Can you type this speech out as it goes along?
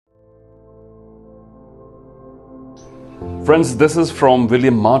Friends, this is from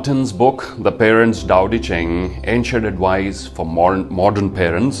William Martin's book, The Parents' Tao Te Ching, Ancient Advice for Modern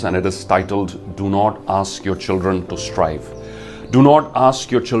Parents, and it is titled, Do Not Ask Your Children to Strive. Do not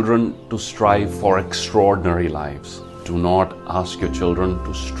ask your children to strive for extraordinary lives. Do not ask your children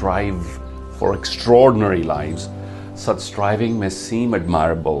to strive for extraordinary lives. Such striving may seem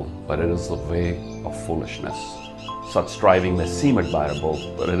admirable, but it is the way of foolishness. Such striving may seem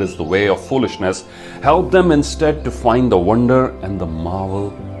admirable, but it is the way of foolishness. Help them instead to find the wonder and the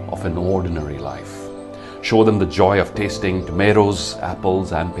marvel of an ordinary life. Show them the joy of tasting tomatoes,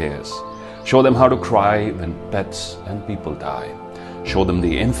 apples, and pears. Show them how to cry when pets and people die. Show them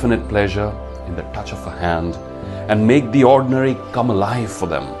the infinite pleasure in the touch of a hand, and make the ordinary come alive for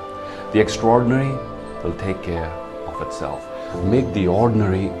them. The extraordinary will take care of itself. Make the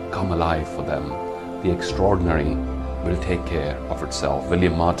ordinary come alive for them. The extraordinary will take care of itself.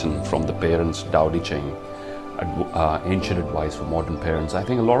 William Martin from The Parents' Tao Te Ching, Ancient Advice for Modern Parents. I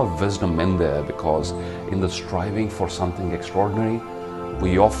think a lot of wisdom in there, because in the striving for something extraordinary,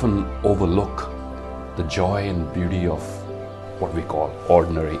 we often overlook the joy and beauty of what we call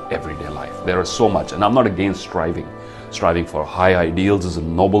ordinary everyday life. There is so much, and I'm not against striving. Striving for high ideals is a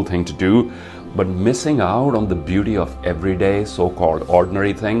noble thing to do, but missing out on the beauty of everyday so-called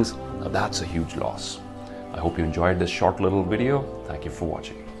ordinary things, that's a huge loss. I hope you enjoyed this short little video. Thank you for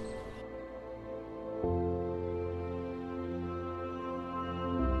watching.